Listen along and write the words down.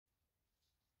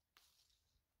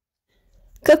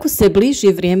Kako se bliži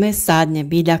vrijeme sadnje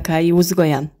biljaka i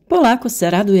uzgoja, polako se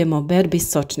radujemo berbi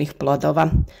sočnih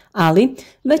plodova, ali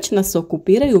već nas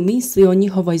okupiraju misli o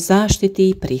njihovoj zaštiti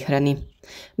i prihrani.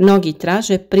 Mnogi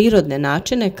traže prirodne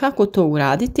načine kako to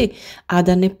uraditi, a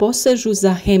da ne posežu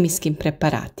za hemijskim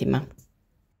preparatima.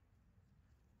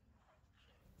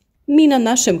 Mi na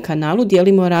našem kanalu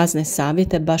dijelimo razne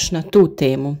savjete baš na tu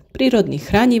temu, prirodnih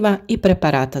hranjiva i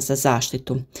preparata za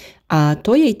zaštitu, a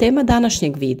to je i tema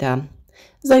današnjeg videa.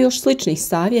 Za još sličnih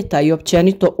savjeta i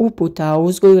općenito uputa o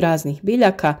uzgoju raznih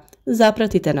biljaka,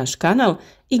 zapratite naš kanal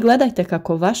i gledajte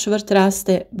kako vaš vrt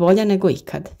raste bolje nego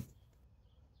ikad.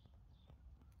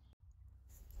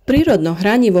 Prirodno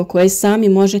hranjivo koje sami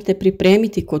možete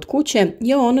pripremiti kod kuće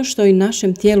je ono što i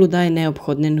našem tijelu daje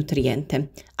neophodne nutrijente,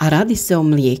 a radi se o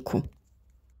mlijeku.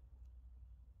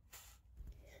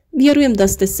 Vjerujem da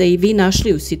ste se i vi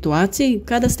našli u situaciji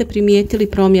kada ste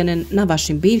primijetili promjene na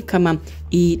vašim biljkama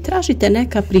i tražite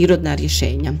neka prirodna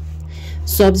rješenja.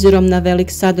 S obzirom na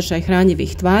velik sadržaj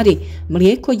hranjivih tvari,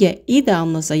 mlijeko je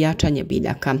idealno za jačanje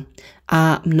biljaka,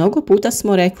 a mnogo puta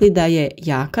smo rekli da je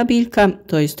jaka biljka,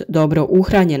 to jest dobro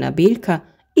uhranjena biljka,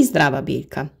 i zdrava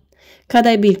biljka. Kada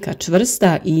je biljka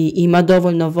čvrsta i ima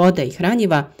dovoljno vode i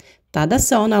hranjiva, tada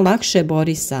se ona lakše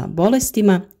bori sa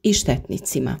bolestima i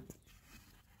štetnicima.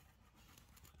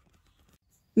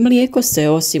 Mlijeko se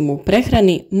osim u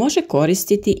prehrani može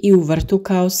koristiti i u vrtu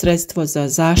kao sredstvo za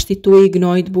zaštitu i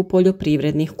gnojidbu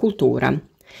poljoprivrednih kultura.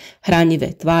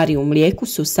 Hranjive tvari u mlijeku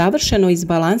su savršeno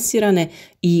izbalansirane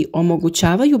i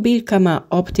omogućavaju biljkama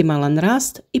optimalan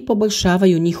rast i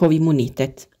poboljšavaju njihov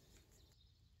imunitet.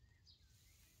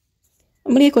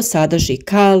 Mlijeko sadrži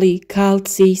kalij,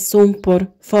 kalcij, sumpor,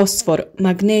 fosfor,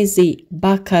 magnezij,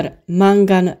 bakar,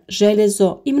 mangan,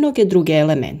 željezo i mnoge druge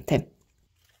elemente.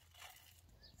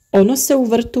 Ono se u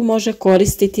vrtu može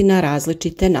koristiti na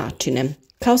različite načine,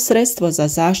 kao sredstvo za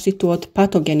zaštitu od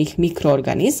patogenih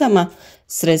mikroorganizama,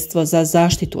 sredstvo za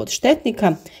zaštitu od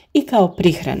štetnika i kao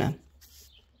prihrana.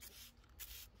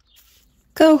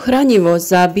 Kao hranjivo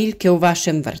za biljke u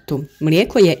vašem vrtu,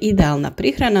 mlijeko je idealna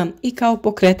prihrana i kao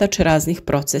pokretač raznih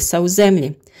procesa u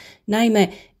zemlji. Naime,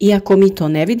 iako mi to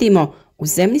ne vidimo, u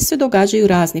zemlji se događaju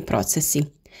razni procesi.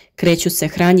 Kreću se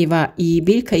hranjiva i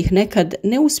biljka ih nekad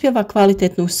ne uspijeva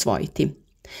kvalitetno usvojiti.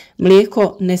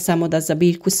 Mlijeko ne samo da za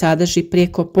biljku sadrži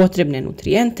prijeko potrebne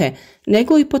nutrijente,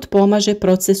 nego i potpomaže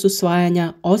proces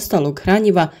usvajanja ostalog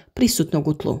hranjiva prisutnog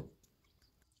u tlu.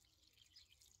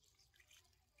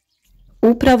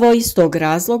 Upravo iz tog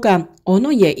razloga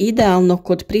ono je idealno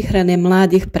kod prihrane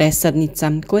mladih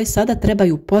presadnica koje sada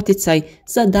trebaju poticaj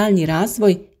za daljnji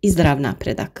razvoj i zdrav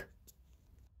napredak.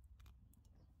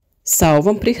 Sa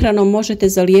ovom prihranom možete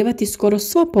zalijevati skoro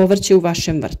svo povrće u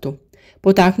vašem vrtu.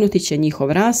 Potaknuti će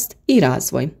njihov rast i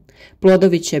razvoj.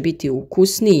 Plodovi će biti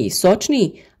ukusniji i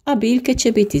sočniji, a biljke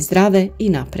će biti zdrave i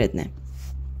napredne.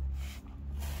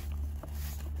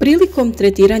 Prilikom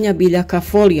tretiranja biljaka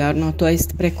folijarno, to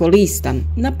jest preko lista,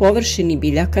 na površini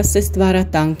biljaka se stvara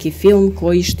tanki film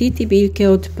koji štiti biljke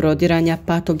od prodiranja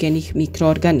patogenih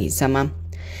mikroorganizama.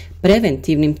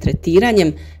 Preventivnim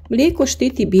tretiranjem mlijeko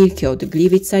štiti biljke od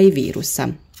gljivica i virusa.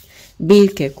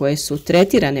 Biljke koje su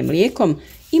tretirane mlijekom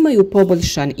imaju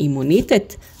poboljšan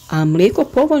imunitet, a mlijeko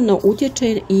povoljno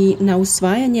utječe i na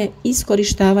usvajanje i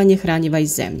iskorištavanje hranjiva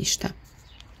iz zemljišta.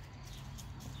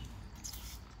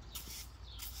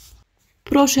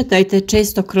 Prošetajte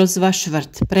često kroz vaš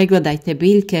vrt, pregledajte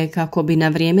biljke kako bi na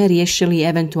vrijeme riješili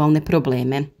eventualne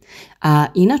probleme. A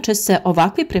inače se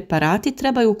ovakvi preparati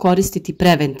trebaju koristiti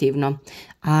preventivno,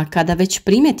 a kada već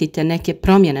primijetite neke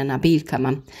promjene na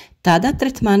biljkama, tada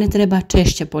tretmane treba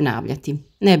češće ponavljati.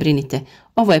 Ne brinite,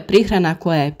 ovo je prihrana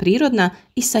koja je prirodna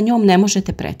i sa njom ne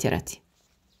možete pretjerati.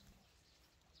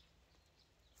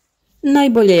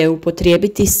 Najbolje je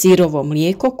upotrijebiti sirovo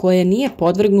mlijeko koje nije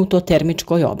podvrgnuto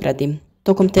termičkoj obradi.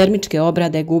 Tokom termičke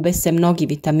obrade gube se mnogi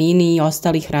vitamini i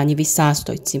ostali hranjivi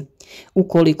sastojci.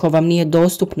 Ukoliko vam nije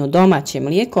dostupno domaće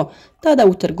mlijeko, tada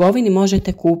u trgovini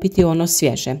možete kupiti ono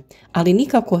svježe, ali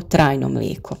nikako trajno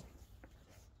mlijeko.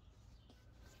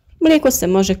 Mlijeko se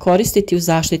može koristiti u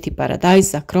zaštiti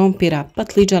paradajza, krompira,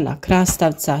 patliđana,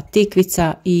 krastavca,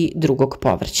 tikvica i drugog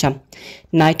povrća.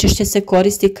 Najčešće se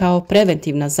koristi kao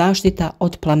preventivna zaštita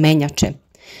od plamenjače.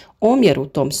 Omjer u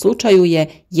tom slučaju je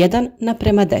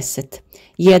 1:10,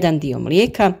 1 dio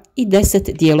mlijeka i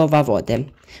 10 dijelova vode.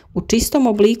 U čistom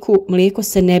obliku mlijeko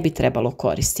se ne bi trebalo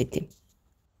koristiti.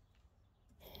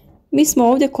 Mi smo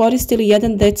ovdje koristili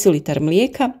 1 decilitar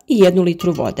mlijeka i 1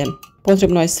 litru vode.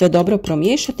 Potrebno je sve dobro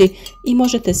promiješati i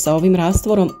možete sa ovim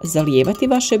rastvorom zalijevati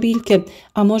vaše biljke,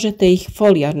 a možete ih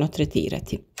folijarno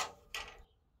tretirati.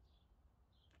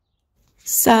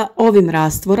 Sa ovim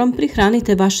rastvorom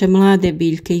prihranite vaše mlade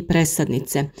biljke i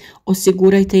presadnice.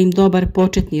 Osigurajte im dobar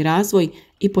početni razvoj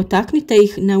i potaknite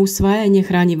ih na usvajanje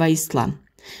hranjiva iz tla.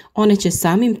 One će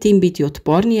samim tim biti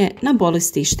otpornije na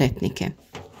bolesti i štetnike.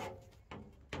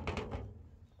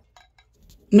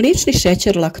 Mliječni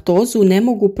šećer, laktozu ne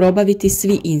mogu probaviti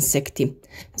svi insekti.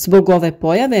 Zbog ove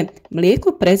pojave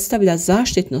mlijeko predstavlja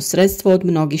zaštitno sredstvo od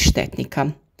mnogih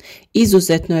štetnika.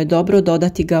 Izuzetno je dobro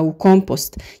dodati ga u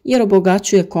kompost jer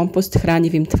obogaćuje kompost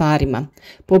hranjivim tvarima,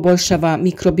 poboljšava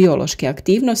mikrobiološke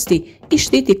aktivnosti i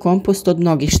štiti kompost od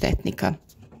mnogih štetnika.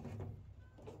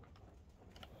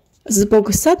 Zbog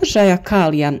sadržaja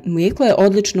kalija, mlijeko je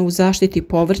odlično u zaštiti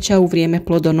povrća u vrijeme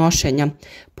plodonošenja,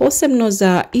 posebno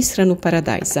za ishranu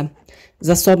paradajza.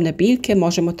 Za sobne biljke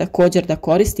možemo također da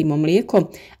koristimo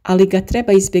mlijeko, ali ga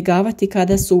treba izbjegavati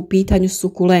kada su u pitanju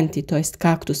sukulenti, to jest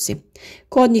kaktusi.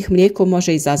 Kod njih mlijeko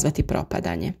može izazvati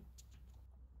propadanje.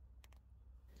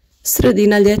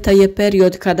 Sredina ljeta je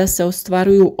period kada se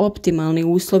ostvaruju optimalni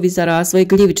uslovi za razvoj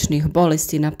gljivičnih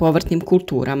bolesti na povrtnim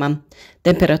kulturama.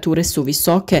 Temperature su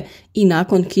visoke i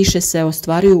nakon kiše se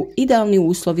ostvaruju idealni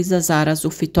uslovi za zarazu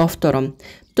fitoftorom,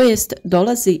 to jest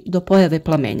dolazi do pojave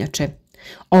plamenjače.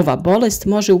 Ova bolest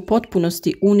može u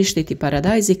potpunosti uništiti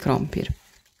paradajz i krompir.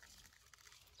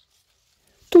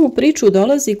 Tu u priču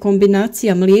dolazi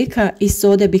kombinacija mlijeka i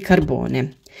sode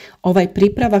bikarbone. Ovaj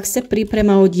pripravak se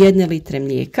priprema od 1 litre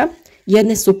mlijeka,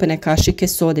 1 supene kašike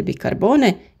sode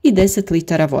bikarbone i 10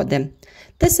 litara vode,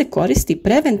 te se koristi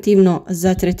preventivno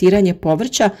za tretiranje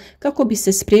povrća kako bi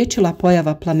se spriječila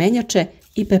pojava plamenjače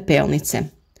i pepelnice.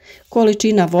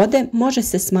 Količina vode može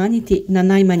se smanjiti na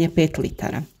najmanje 5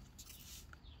 litara.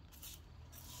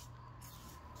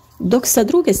 Dok sa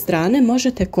druge strane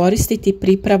možete koristiti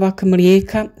pripravak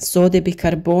mlijeka, sode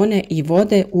bikarbone i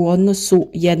vode u odnosu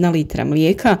 1 litra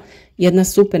mlijeka, 1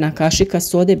 supena kašika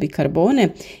sode bikarbone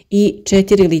i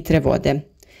 4 litre vode.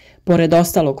 Pored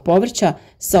ostalog povrća,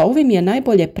 sa ovim je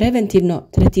najbolje preventivno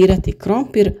tretirati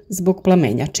krompir zbog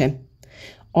plamenjače.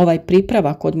 Ovaj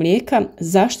pripravak od mlijeka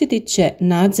zaštitit će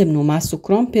nadzemnu masu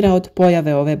krompira od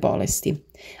pojave ove bolesti,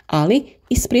 ali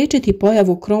i spriječiti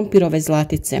pojavu krompirove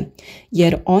zlatice,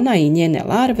 jer ona i njene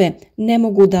larve ne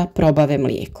mogu da probave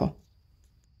mlijeko.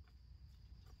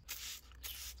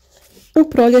 U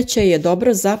proljeće je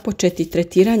dobro započeti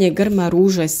tretiranje grma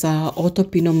ruže sa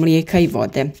otopinom mlijeka i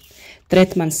vode.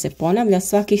 Tretman se ponavlja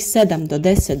svakih 7 do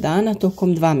 10 dana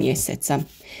tokom 2 mjeseca.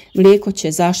 Mlijeko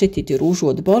će zaštititi ružu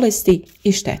od bolesti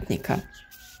i štetnika.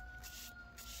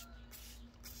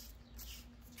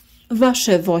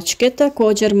 Vaše voćke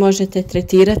također možete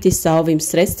tretirati sa ovim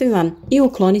sredstvima i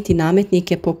ukloniti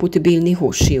nametnike poput biljnih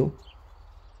ušiju.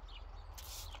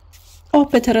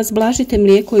 Opet razblažite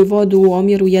mlijeko i vodu u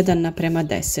omjeru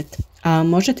 1:10, a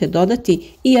možete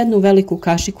dodati i 1 veliku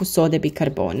kašiku sode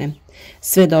bikarbone.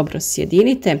 Sve dobro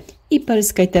sjedinite i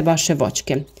prskajte vaše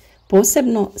voćke,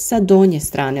 posebno sa donje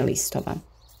strane listova.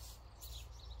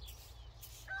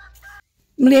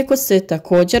 Mlijeko se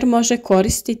također može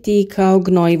koristiti i kao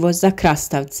gnojivo za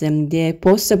krastavce, gdje je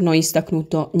posebno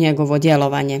istaknuto njegovo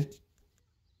djelovanje.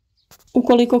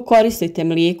 Ukoliko koristite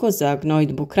mlijeko za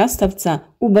gnojidbu krastavca,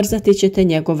 ubrzati ćete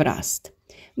njegov rast.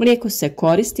 Mlijeko se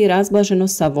koristi razblaženo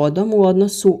sa vodom u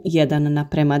odnosu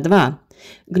 1:2.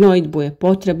 Gnojidbu je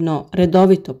potrebno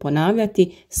redovito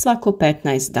ponavljati svako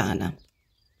 15 dana.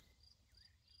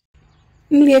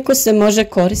 Mlijeko se može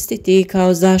koristiti i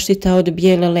kao zaštita od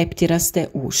bijele leptiraste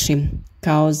uši.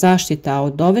 Kao zaštita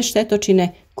od ove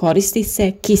štetočine koristi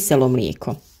se kiselo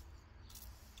mlijeko.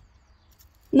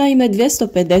 Naime,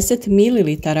 250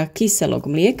 ml kiselog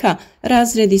mlijeka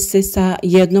razredi se sa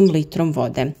 1 litrom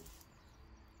vode.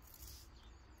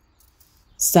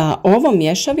 Sa ovom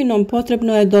mješavinom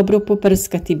potrebno je dobro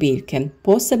poprskati biljke,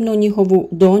 posebno njihovu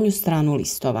donju stranu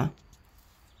listova.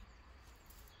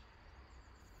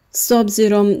 S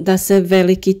obzirom da se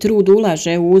veliki trud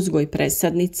ulaže u uzgoj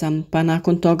presadnica, pa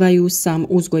nakon toga i u sam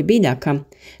uzgoj biljaka,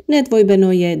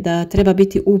 nedvojbeno je da treba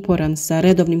biti uporan sa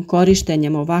redovnim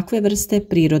korištenjem ovakve vrste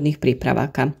prirodnih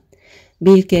pripravaka.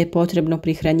 Biljke je potrebno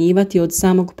prihranjivati od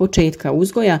samog početka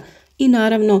uzgoja i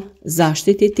naravno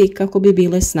zaštititi kako bi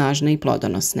bile snažne i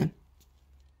plodonosne.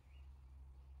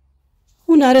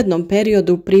 U narednom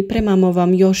periodu pripremamo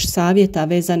vam još savjeta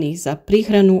vezanih za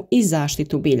prihranu i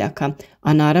zaštitu biljaka,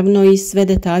 a naravno i sve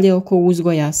detalje oko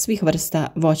uzgoja svih vrsta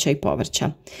voća i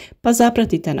povrća. Pa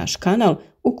zapratite naš kanal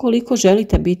ukoliko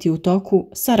želite biti u toku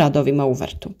sa radovima u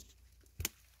vrtu.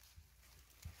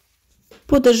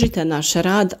 Podržite naš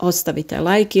rad, ostavite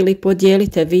like ili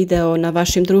podijelite video na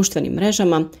vašim društvenim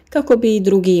mrežama kako bi i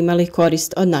drugi imali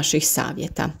korist od naših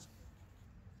savjeta.